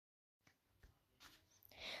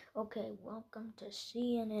Okay, welcome to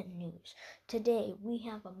CNN News. Today we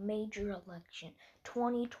have a major election,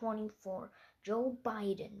 2024. Joe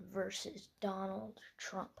Biden versus Donald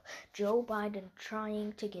Trump. Joe Biden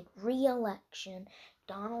trying to get re-election.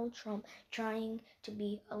 Donald Trump trying to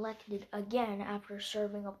be elected again after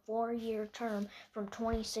serving a 4-year term from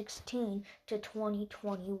 2016 to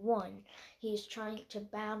 2021. He's trying to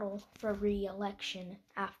battle for re-election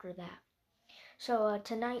after that. So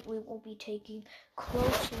tonight we will be taking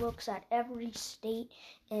close looks at every state,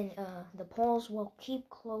 and the polls will keep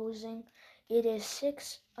closing. It is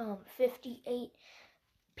 6:58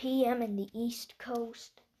 p.m. in the East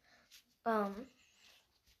Coast,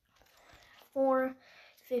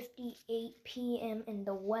 4:58 p.m. in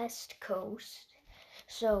the West Coast.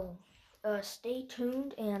 So stay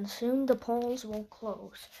tuned, and soon the polls will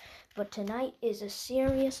close. But tonight is a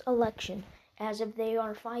serious election, as if they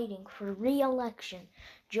are fighting for re-election.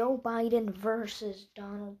 Joe Biden versus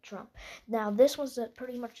Donald Trump. Now, this was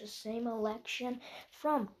pretty much the same election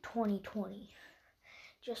from 2020,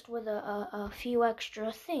 just with a few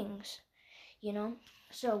extra things, you know?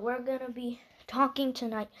 So we're going to be talking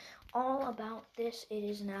tonight all about this. It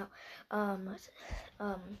is now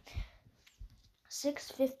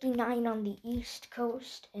 6:59 on the East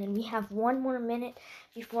Coast, and we have 1 more minute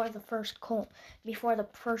before the first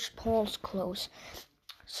polls close.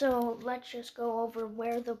 So let's just go over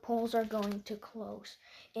where the polls are going to close.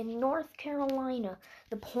 In North Carolina,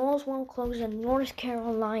 the polls will close in North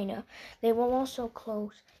Carolina. They will also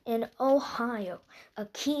close in Ohio, a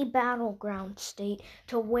key battleground state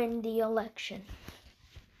to win the election.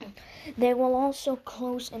 They will also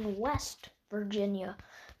close in West Virginia.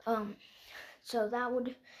 So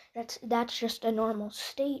that's just a normal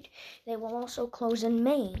state. They will also close in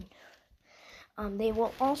Maine. They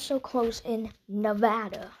will also close in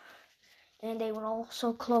Nevada, and they will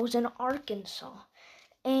also close in Arkansas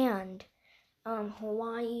and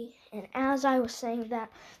Hawaii. And as I was saying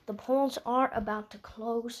that the polls are about to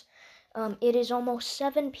close, it is almost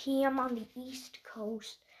 7 p.m. on the East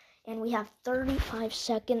Coast, and we have 35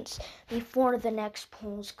 seconds before the next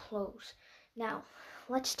polls close. Now,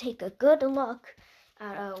 let's take a good look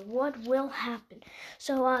at what will happen.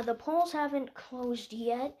 So the polls haven't closed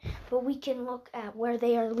yet, but we can look at where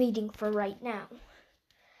they are leading for right now.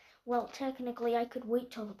 Well, technically, I could wait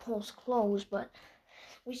till the polls close, but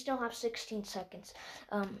we still have 16 seconds.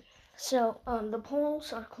 The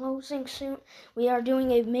polls are closing soon. We are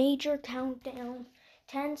doing a major countdown.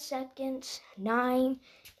 10 seconds. 9,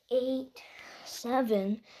 8,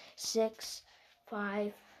 7, 6,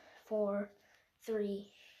 5, 4,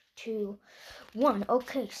 3, 2, 1.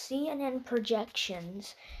 Okay, CNN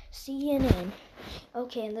projections. CNN.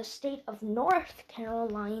 Okay, in the state of North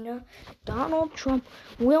Carolina, Donald Trump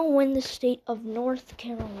will win the state of North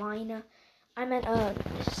Carolina. I meant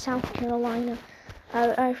South Carolina.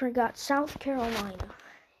 I forgot South Carolina.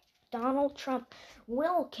 Donald Trump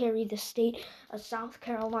will carry the state of South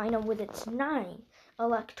Carolina with its 9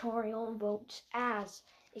 electoral votes as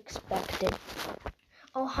expected.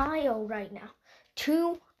 Ohio right now,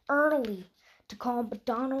 too early to call, but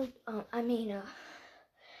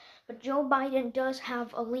but Joe Biden does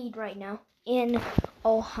have a lead right now in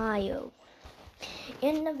Ohio.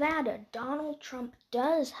 In Nevada, Donald Trump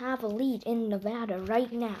does have a lead in Nevada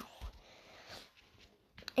right now.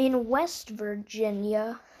 In West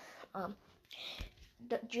Virginia,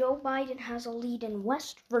 Joe Biden has a lead in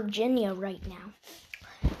West Virginia right now.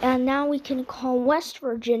 And now we can call West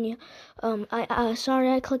Virginia. I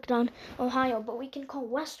clicked on Ohio, but we can call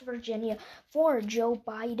West Virginia for Joe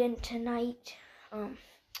Biden tonight.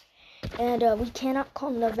 And we cannot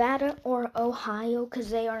call Nevada or Ohio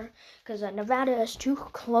because Nevada is too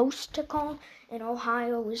close to call and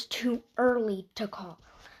Ohio is too early to call.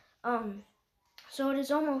 So it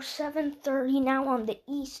is almost 7:30 now on the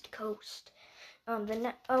East Coast.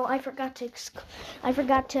 I forgot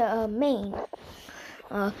to Maine.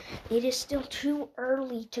 It is still too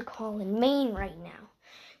early to call in Maine right now,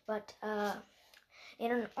 but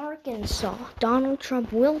in Arkansas, Donald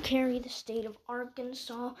Trump will carry the state of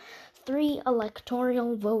Arkansas. 3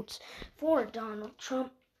 electoral votes for Donald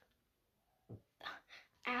Trump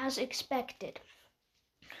as expected.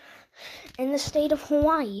 In the state of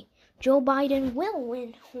Hawaii, Joe Biden will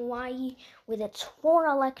win Hawaii with its 4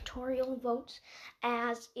 electoral votes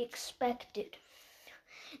as expected.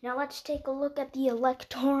 Now let's take a look at the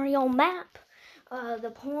electoral map.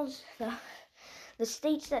 The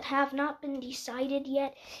states that have not been decided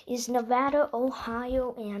yet is Nevada,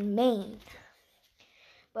 Ohio, and Maine.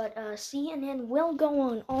 But CNN will go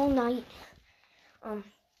on all night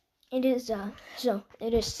It is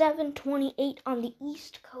it is 7:28 on the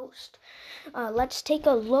East Coast. Let's take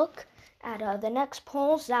a look at the next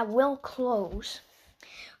polls that will close.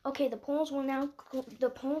 Okay, the polls will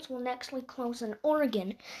nextly close in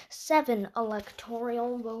Oregon, 7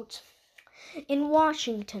 electoral votes. In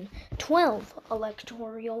Washington, 12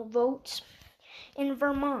 electoral votes. In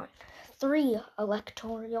Vermont, 3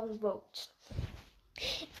 electoral votes.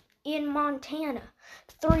 In Montana,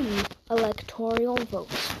 3 electoral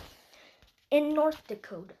votes. In North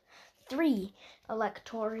Dakota, 3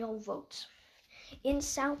 electoral votes. In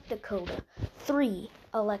South Dakota, 3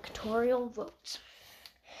 electoral votes.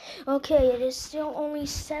 Okay, it is still only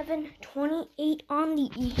 7:28 on the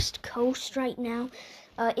East Coast right now.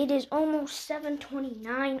 It is almost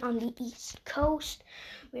 7:29 on the East Coast.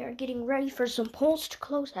 We are getting ready for some polls to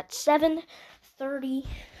close at 7:30.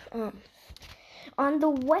 On the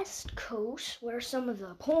West Coast, where some of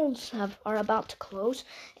the polls are about to close,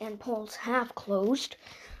 and polls have closed,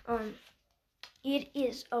 it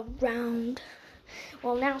is around,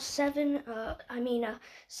 well, now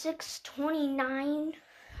 6:29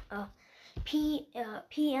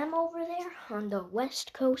 p.m. over there on the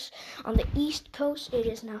West Coast. On the East Coast, it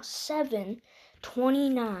is now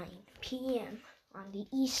 7:29 p.m. on the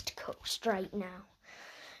East Coast right now.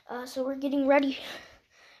 So we're getting ready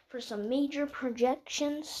for some major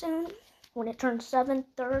projections soon. When it turns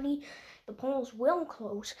 7:30, the polls will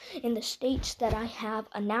close in the states that I have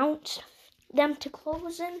announced them to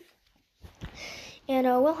close in. And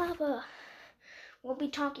we'll be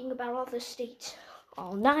talking about all the states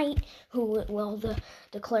all night. Who will the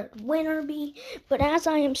declared winner be? But as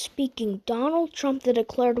I am speaking, Donald Trump, the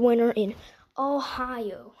declared winner in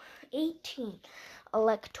Ohio, 18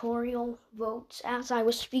 electoral votes. As I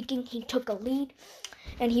was speaking, he took a lead,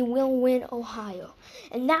 and he will win Ohio.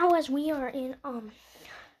 And now, as we are in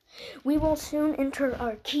we will soon enter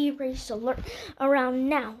our key race alert. Around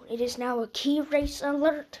now, it is now a key race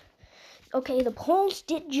alert. Okay, the polls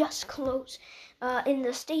did just close in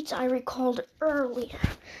the states I recalled earlier.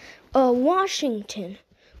 Washington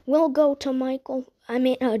will go to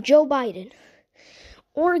Joe Biden.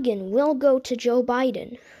 Oregon will go to Joe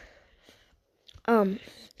Biden.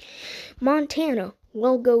 Montana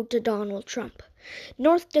will go to Donald Trump.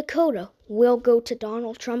 North Dakota will go to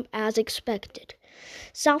Donald Trump as expected.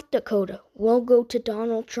 South Dakota will go to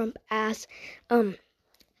Donald Trump as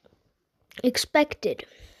expected.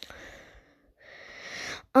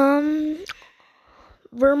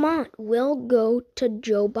 Vermont will go to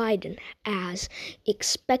Joe Biden as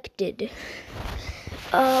expected.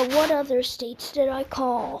 What other states did I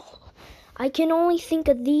call? I can only think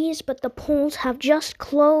of these, but the polls have just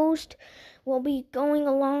closed. We'll be going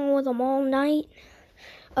along with them all night.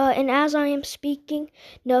 And as I am speaking,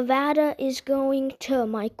 Nevada is going to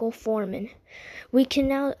Michael Foreman. We can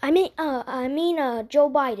now, Joe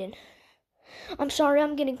Biden. I'm sorry,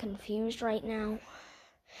 I'm getting confused right now.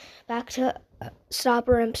 Back to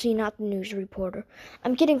Stopper MC, not the news reporter.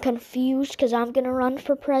 I'm getting confused because I'm going to run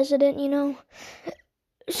for president,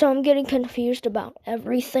 So I'm getting confused about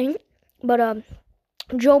everything. But,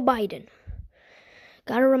 Joe Biden.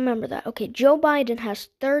 Gotta remember that. Okay, Joe Biden has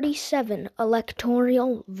 37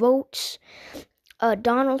 electoral votes.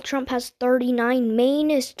 Donald Trump has 39.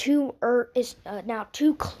 Maine is now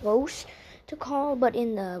too close to call, but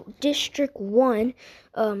in the District 1,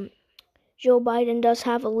 Joe Biden does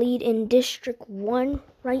have a lead in District 1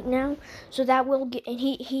 right now. So that will get, and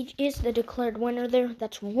he is the declared winner there.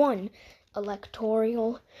 That's 1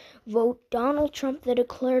 electoral vote. Donald Trump, the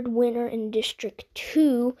declared winner in District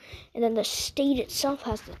 2, and then the state itself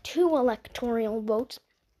has the 2 electoral votes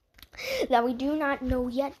that we do not know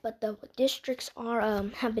yet, but the districts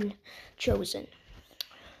have been chosen.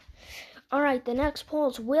 Alright, the next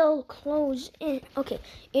polls will close in. Okay,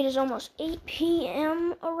 it is almost 8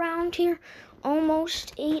 p.m. around here.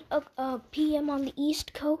 Almost 8 p.m. on the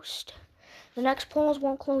East Coast. The next polls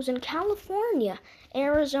will close in California,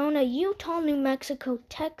 Arizona, Utah, New Mexico,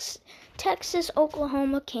 Texas,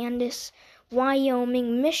 Oklahoma, Kansas,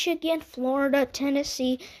 Wyoming, Michigan, Florida,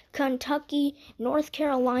 Tennessee, Kentucky, North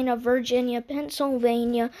Carolina, Virginia,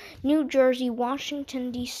 Pennsylvania, New Jersey,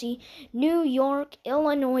 Washington, D.C., New York,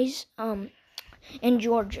 Illinois, and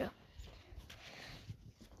Georgia.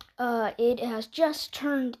 It has just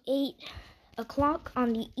turned 8 o'clock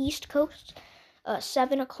on the East Coast,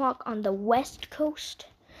 7 o'clock on the West Coast.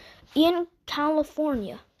 In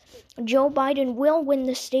California, Joe Biden will win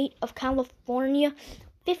the state of California,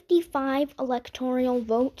 55 electoral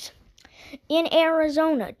votes. In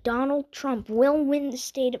Arizona, Donald Trump will win the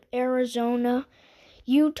state of Arizona,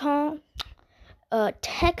 Utah,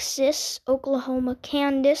 Texas, Oklahoma,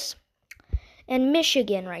 Kansas, and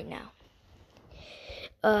Michigan right now.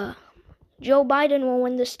 Joe Biden will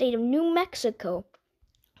win the state of New Mexico,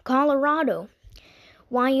 Colorado,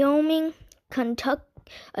 Wyoming, Kentucky,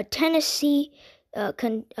 Tennessee, not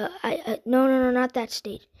that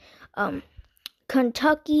state.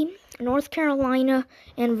 Kentucky, North Carolina,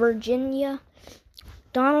 and Virginia.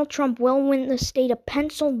 Donald Trump will win the state of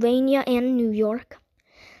Pennsylvania and New York.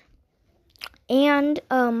 And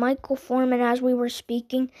Michael Foreman, as we were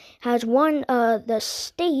speaking, has won the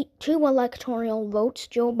state 2 electoral votes.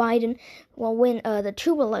 Joe Biden will win the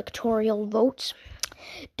 2 electoral votes.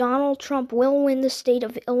 Donald Trump will win the state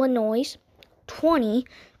of Illinois, 20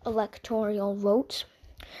 electoral votes.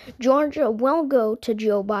 Georgia will go to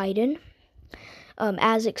Joe Biden,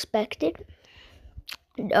 as expected.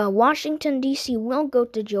 Washington, D.C. will go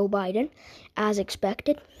to Joe Biden, as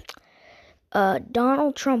expected.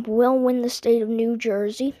 Donald Trump will win the state of New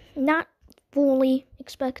Jersey, not fully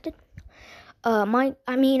expected. Joe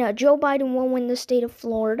Biden will win the state of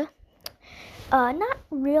Florida. Not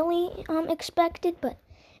really expected, but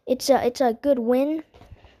it's a good win,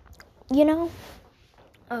 you know.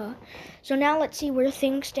 So now let's see where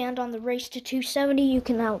things stand on the race to 270. You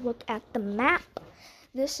can now look at the map.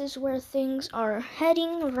 This is where things are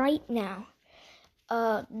heading right now.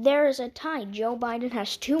 There is a tie. Joe Biden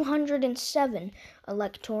has 207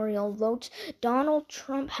 electoral votes. Donald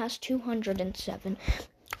Trump has 207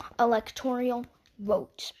 electoral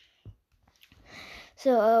votes.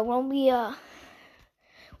 So we'll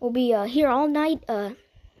be here all night. The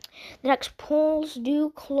next polls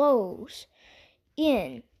do close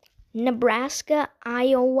in Nebraska,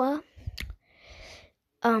 Iowa,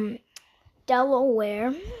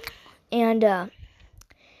 Delaware, and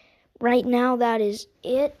right now that is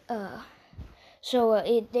it.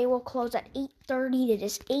 They will close at 8:30. It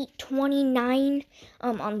is 8:29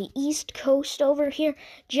 on the East Coast over here.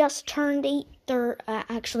 Just turned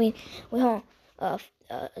 8:30.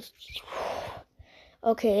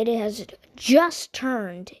 Okay, it has just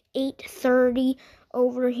turned 8:30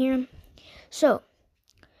 over here. So,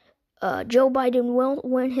 Joe Biden will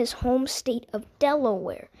win his home state of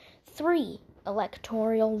Delaware, 3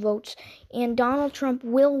 electoral votes, and Donald Trump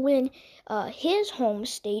will win his home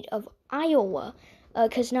state of Iowa,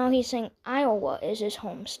 because now he's saying Iowa is his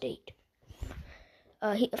home state.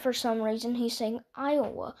 For some reason, he's saying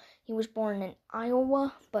Iowa. He was born in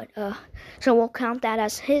Iowa, but so we'll count that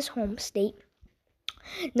as his home state.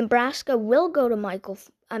 Nebraska will go to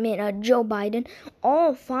Joe Biden,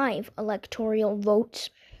 all 5 electoral votes.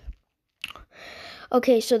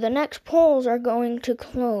 Okay, so the next polls are going to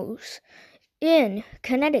close in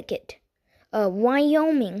Connecticut,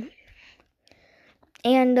 Wyoming,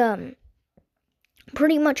 and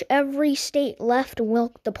pretty much every state left.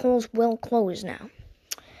 The polls will close now.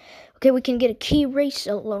 Okay, we can get a key race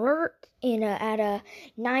alert at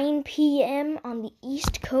 9 p.m. on the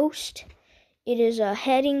East Coast. It is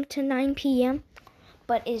heading to 9 p.m.,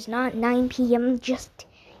 but is not 9 p.m. just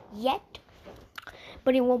yet.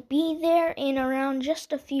 But it will be there in around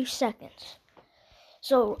just a few seconds.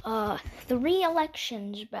 So, the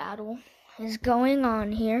re-elections battle is going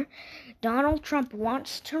on here. Donald Trump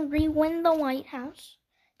wants to re-win the White House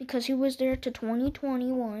because he was there to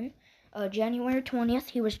 2021. January 20th,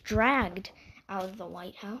 he was dragged out of the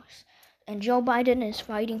White House. And Joe Biden is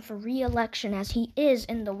fighting for re-election as he is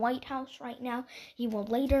in the White House right now. He will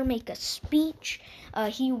later make a speech.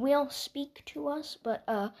 He will speak to us, but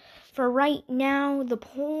for right now, the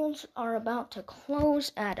polls are about to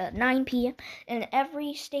close at 9 p.m. in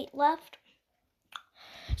every state left.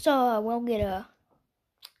 So we'll get a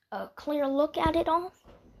clear look at it all,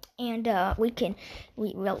 and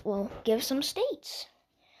we'll give some states,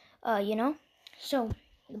 So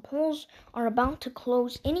the polls are about to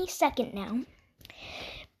close any second now,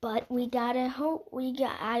 but we gotta hope.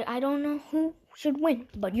 I don't know who should win,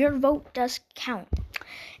 but your vote does count.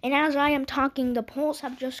 And as I am talking, the polls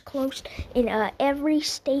have just closed in every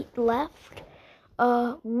state left.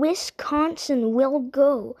 Wisconsin will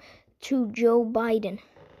go to Joe Biden,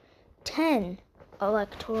 10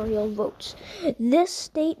 electoral votes. This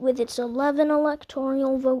state, with its 11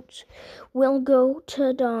 electoral votes, will go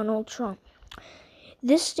to Donald Trump.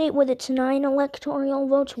 This state, with its 9 electoral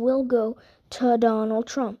votes, will go to Donald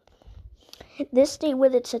Trump. This state,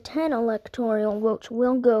 with its 10 electoral votes,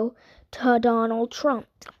 will go to Donald Trump.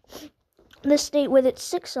 This state, with its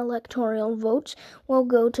 6 electoral votes, will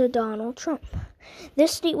go to Donald Trump.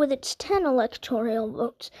 This state, with its 10 electoral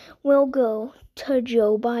votes, will go to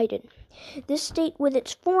Joe Biden. This state, with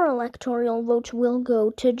its 4 electoral votes, will go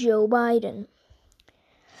to Joe Biden.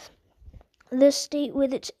 This state,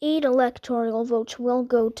 with its 8 electoral votes, will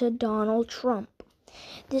go to Donald Trump.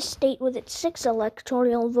 This state with its 6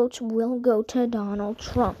 electoral votes will go to Donald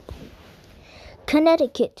Trump.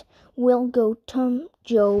 Connecticut will go to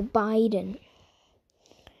Joe Biden.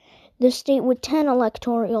 The state with 10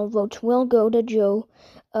 electoral votes will go to Joe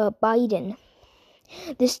Biden.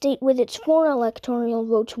 The state with its 4 electoral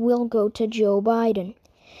votes will go to Joe Biden.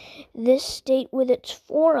 This state with its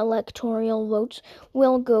 4 electoral votes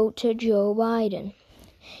will go to Joe Biden.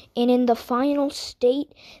 And in the final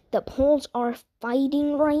state, the polls are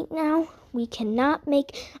fighting right now. We cannot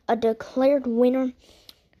make a declared winner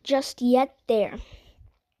just yet there.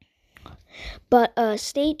 But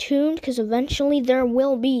stay tuned, because eventually there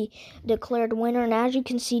will be a declared winner. And as you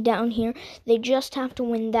can see down here, they just have to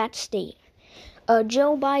win that state.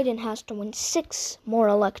 Joe Biden has to win 6 more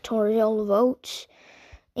electoral votes.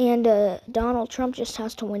 And Donald Trump just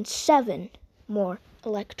has to win 7 more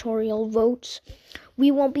electoral votes. We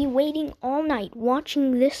will be waiting all night,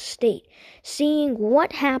 watching this state, seeing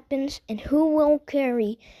what happens and who will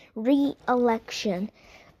carry re-election.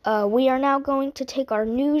 We are now going to take our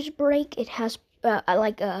news break. It has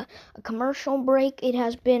like a commercial break. It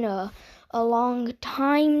has been a long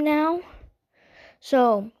time now.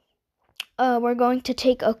 So we're going to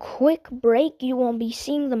take a quick break. You will be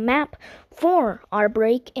seeing the map for our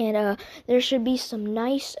break, and there should be some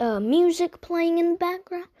nice music playing in the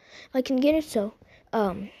background, if I can get it. So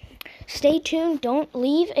stay tuned, don't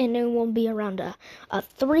leave, and it will be around a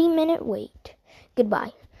 3-minute wait.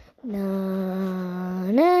 Goodbye.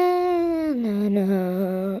 Na na na na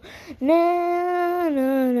na na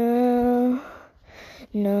na na na na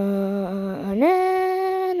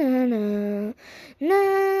na na na na na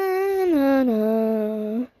na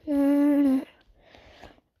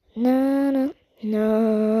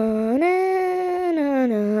no na na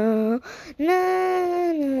no na na no na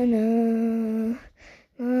na na na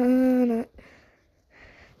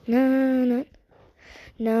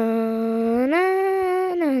no na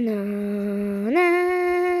na na na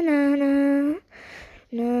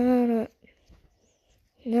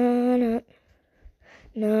na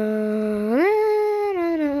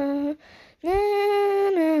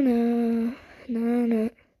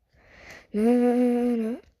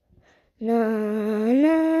na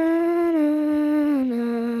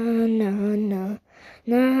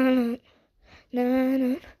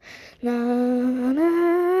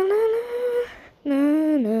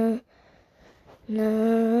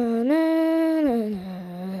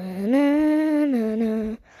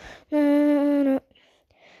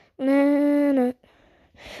na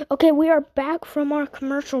Okay, we are back from our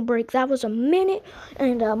commercial break. That was a minute,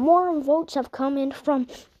 and more votes have come in from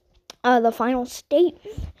the final state.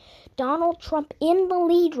 Donald Trump in the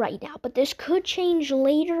lead right now, but this could change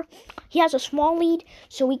later. He has a small lead,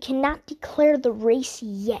 so we cannot declare the race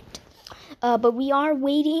yet. But we are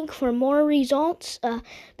waiting for more results.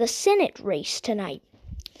 The Senate race tonight.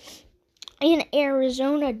 In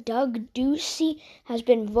Arizona, Doug Ducey has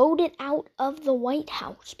been voted out of the White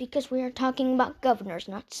House, because we are talking about governors,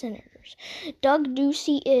 not senators. Doug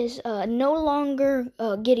Ducey is no longer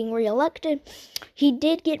getting reelected. He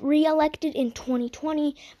did get reelected in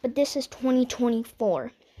 2020, but this is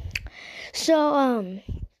 2024. So,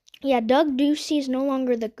 yeah, Doug Ducey is no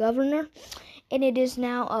longer the governor, and it is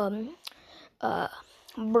now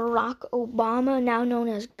Barack Obama, now known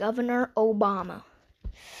as Governor Obama.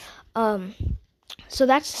 So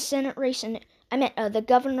that's the Senate race, and the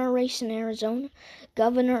governor race in Arizona,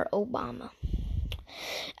 Governor Obama.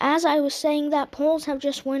 As I was saying, that polls have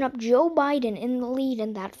just went up. Joe Biden in the lead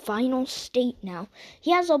in that final state now.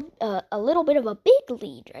 He has a little bit of a big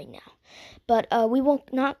lead right now, but we will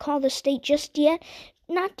not call the state just yet.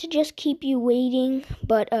 Not to just keep you waiting,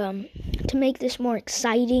 but to make this more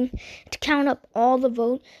exciting, to count up all the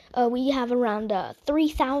votes. We have around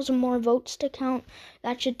 3,000 more votes to count.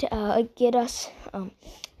 That should get us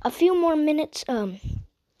a few more minutes.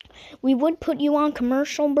 We would put you on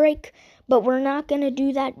commercial break, but we're not going to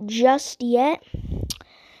do that just yet.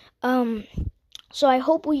 So I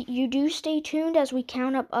hope you do stay tuned as we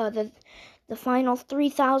count up the final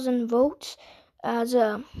 3,000 votes, as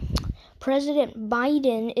President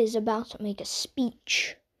Biden is about to make a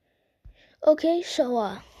speech. Okay,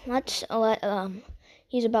 so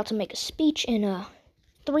he's about to make a speech in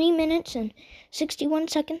 3 minutes and 61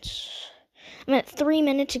 seconds. I'm at 3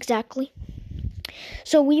 minutes exactly.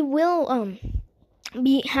 So we will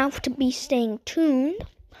have to be staying tuned.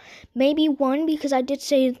 Maybe 1, because I did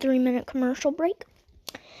say a 3-minute commercial break.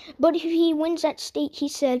 But if he wins that state, he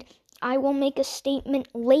said, I will make a statement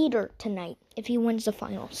later tonight if he wins the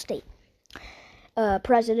final state.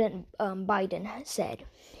 President Biden said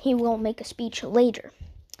he will make a speech later.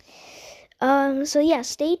 So yeah,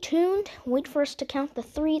 stay tuned. Wait for us to count the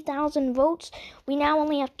 3,000 votes. We now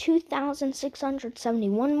only have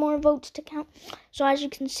 2,671 more votes to count. So as you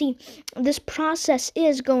can see, this process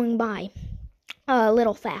is going by a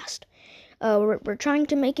little fast. We're trying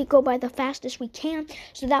to make it go by the fastest we can,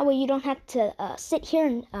 so that way you don't have to sit here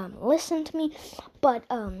and listen to me. But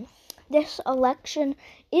this election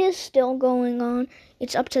is still going on.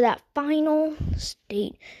 It's up to that final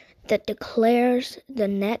state that declares the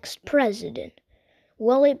next president.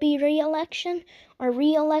 Will it be re-election or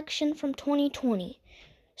re-election from 2020?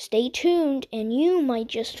 Stay tuned and you might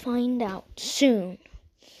just find out soon.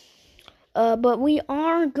 But we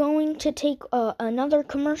are going to take another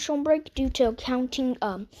commercial break due to counting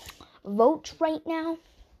votes right now.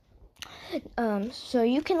 So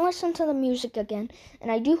you can listen to the music again,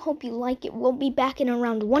 and I do hope you like it. We'll be back in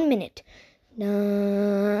around 1 minute.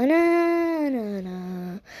 Na na na na na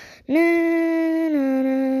na na na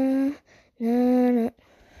na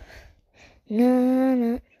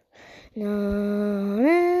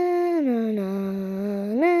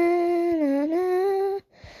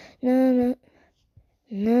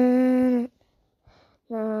na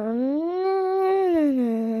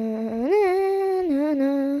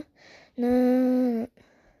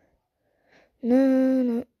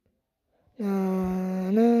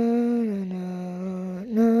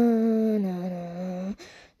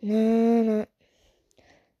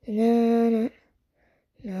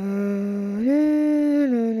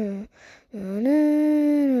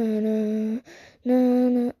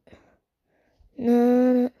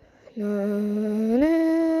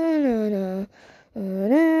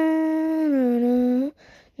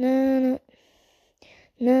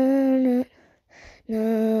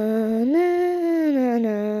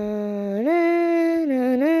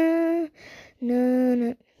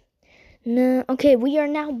Okay, we are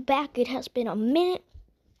now back. It has been a minute.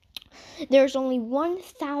 There's only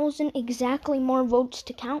 1,000 exactly more votes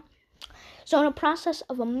to count. So in a process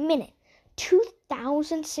of a minute,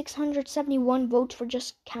 2,671 votes were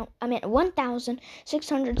just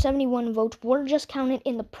 1,671 votes were just counted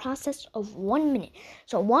in the process of 1 minute.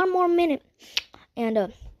 So one more minute,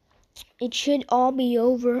 and it should all be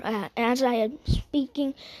over. As I am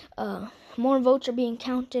speaking, more votes are being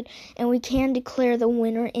counted, and we can declare the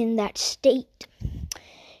winner in that state.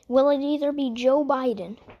 Will it either be Joe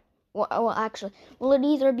Biden? Well, actually, will it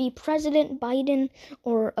either be President Biden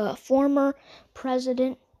or former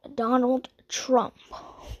President Donald Trump?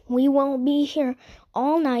 We will be here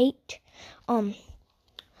all night.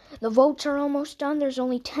 The votes are almost done. There's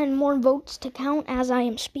only 10 more votes to count as I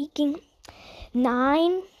am speaking.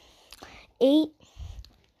 9, 8,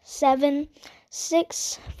 7,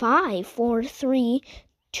 6, 5, 4, 3,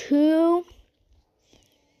 2,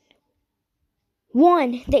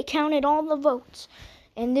 1. They counted all the votes.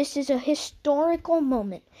 And this is a historical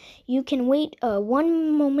moment. You can wait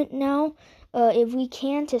 1 moment now, if we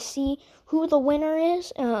can, to see who the winner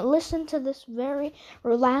is. Listen to this very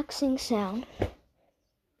relaxing sound.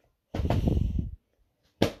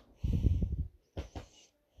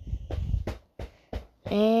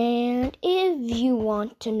 And if you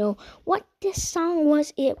want to know what this song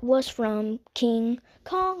was, it was from King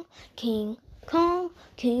Kong, King Kong,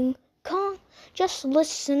 King Kong. Just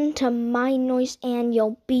listen to my noise and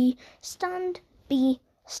you'll be stunned, be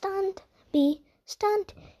stunned, be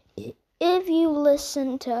stunned. If you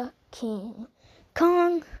listen to King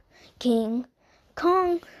Kong, King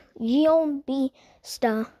Kong, you'll be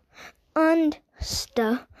stunned,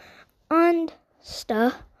 stunned.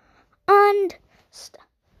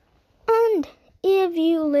 And if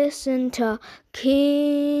you listen to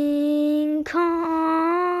King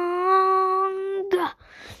Kong,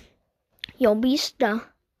 you'll be stunned.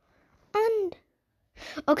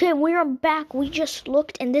 Okay, we are back. We just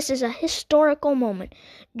looked, and this is a historical moment.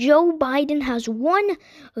 Joe Biden has won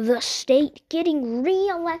the state, getting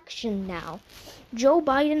re-election now. Joe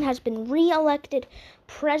Biden has been re-elected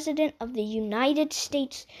President of the United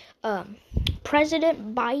States.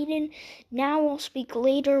 President Biden now will speak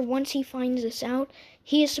later once he finds this out.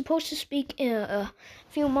 He is supposed to speak a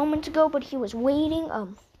few moments ago, but he was waiting.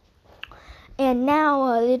 And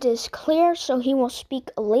now it is clear, so he will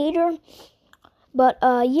speak later. But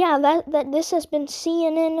yeah, that this has been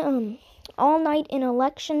CNN all night in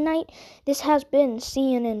election night. This has been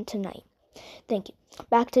CNN tonight. Thank you.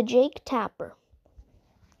 Back to Jake Tapper.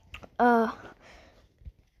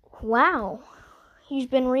 Wow. He's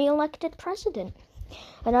been re-elected president.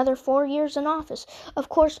 Another 4 years in office. Of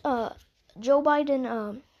course, Joe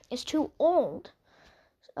Biden is too old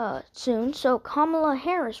soon, so Kamala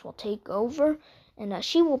Harris will take over, and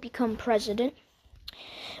she will become president.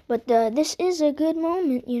 But this is a good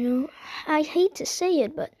moment, you know. I hate to say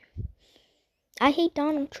it, but I hate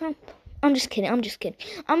Donald Trump. I'm just kidding.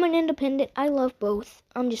 I'm an independent. I love both.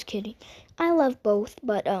 I'm just kidding. I love both,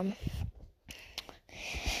 but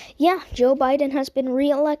yeah, Joe Biden has been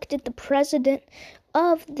reelected the president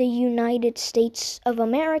of the United States of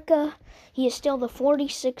America. He is still the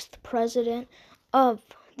 46th president of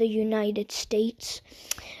the United States.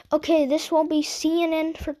 Okay, this will be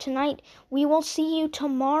CNN for tonight. We will see you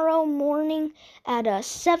tomorrow morning at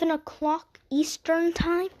 7 o'clock Eastern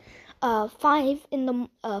Time. 5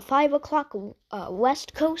 o'clock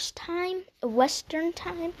West Coast time, Western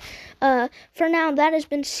time. For now, that has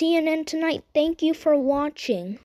been CNN tonight. Thank you for watching.